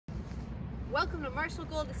Welcome to Marshall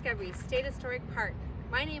Gold Discovery State Historic Park.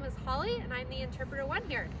 My name is Holly and I'm the Interpreter 1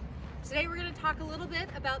 here. Today we're going to talk a little bit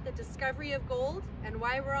about the discovery of gold and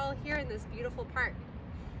why we're all here in this beautiful park.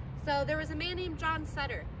 So there was a man named John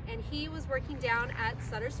Sutter, and he was working down at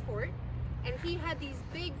Sutter's Fort, and he had these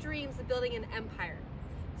big dreams of building an empire.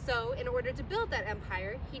 So in order to build that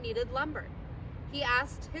empire, he needed lumber. He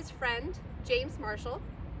asked his friend, James Marshall,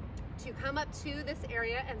 to come up to this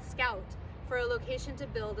area and scout for a location to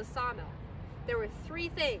build a sawmill. There were three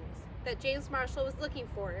things that James Marshall was looking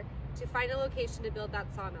for to find a location to build that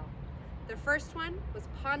sawmill. The first one was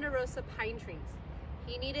ponderosa pine trees.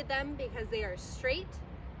 He needed them because they are straight,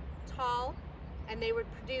 tall, and they would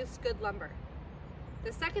produce good lumber.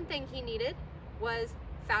 The second thing he needed was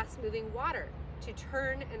fast-moving water to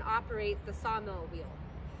turn and operate the sawmill wheel.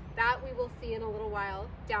 That we will see in a little while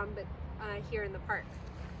down here in the park.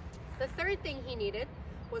 The third thing he needed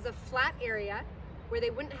was a flat area where they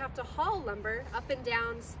wouldn't have to haul lumber up and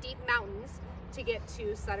down steep mountains to get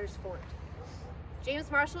to Sutter's Fort. James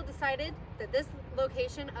Marshall decided that this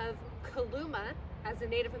location of Coloma, as the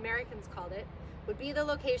Native Americans called it, would be the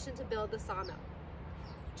location to build the sawmill.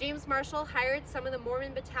 James Marshall hired some of the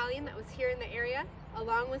Mormon battalion that was here in the area,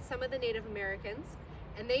 along with some of the Native Americans,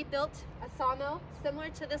 and they built a sawmill similar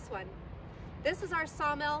to this one. This is our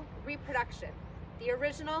sawmill reproduction. The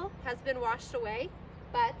original has been washed away,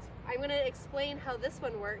 but I'm going to explain how this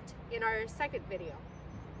one worked in our second video.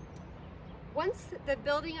 Once the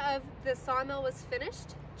building of the sawmill was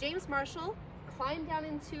finished, James Marshall climbed down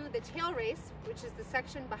into the tail race, which is the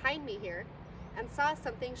section behind me here, and saw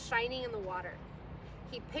something shining in the water.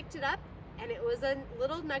 He picked it up, and it was a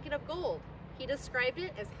little nugget of gold. He described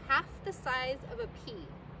it as half the size of a pea.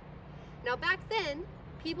 Now back then,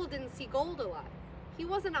 people didn't see gold a lot. He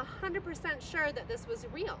wasn't 100% sure that this was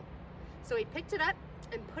real. So he picked it up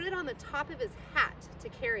and put it on the top of his hat to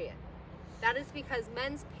carry it. That is because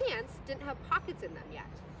men's pants didn't have pockets in them yet.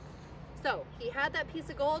 So he had that piece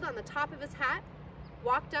of gold on the top of his hat,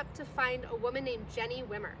 walked up to find a woman named Jenny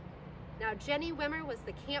Wimmer. Now Jenny Wimmer was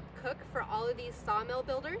the camp cook for all of these sawmill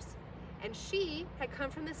builders, and she had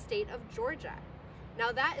come from the state of Georgia.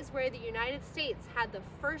 Now that is where the United States had the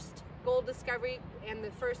first gold discovery and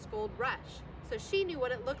the first gold rush. So she knew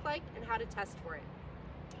what it looked like and how to test for it.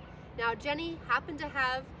 Now Jenny happened to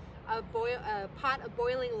have a pot of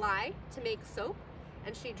boiling lye to make soap,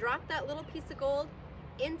 and she dropped that little piece of gold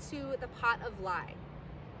into the pot of lye,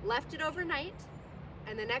 left it overnight,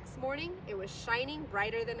 and the next morning it was shining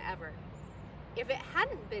brighter than ever. If it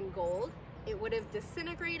hadn't been gold, it would have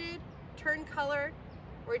disintegrated, turned color,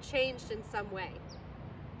 or changed in some way.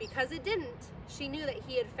 Because it didn't, she knew that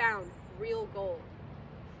he had found real gold.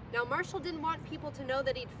 Now Marshall didn't want people to know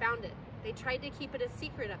that he'd found it. They tried to keep it a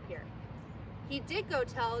secret up here. He did go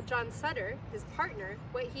tell John Sutter, his partner,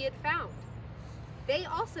 what he had found. They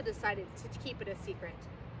also decided to keep it a secret.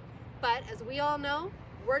 But as we all know,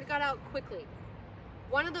 word got out quickly.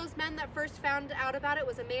 One of those men that first found out about it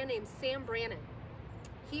was a man named Sam Brannan.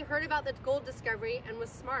 He heard about the gold discovery and was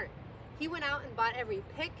smart. He went out and bought every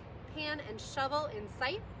pick, pan, and shovel in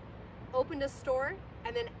sight, opened a store,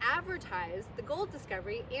 and then advertised the gold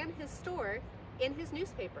discovery and his store in his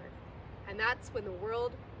newspaper. And that's when the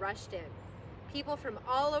world rushed in. People from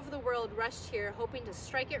all over the world rushed here hoping to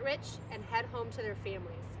strike it rich and head home to their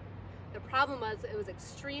families. The problem was it was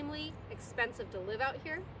extremely expensive to live out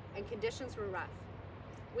here, and conditions were rough.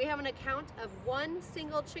 We have an account of one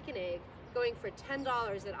single chicken egg going for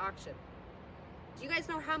 $10 at auction. Do you guys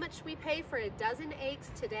know how much we pay for a dozen eggs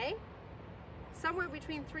today? Somewhere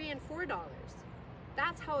between $3 and $4.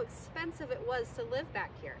 That's how expensive it was to live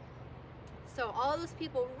back here. So all those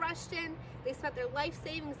people rushed in, they spent their life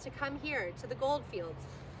savings to come here to the gold fields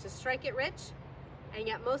to strike it rich, and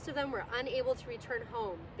yet most of them were unable to return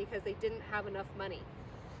home because they didn't have enough money.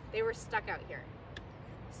 They were stuck out here.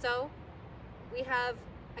 So we have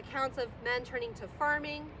accounts of men turning to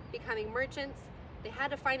farming, becoming merchants. They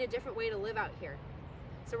had to find a different way to live out here.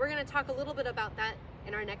 So we're going to talk a little bit about that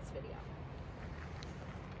in our next video.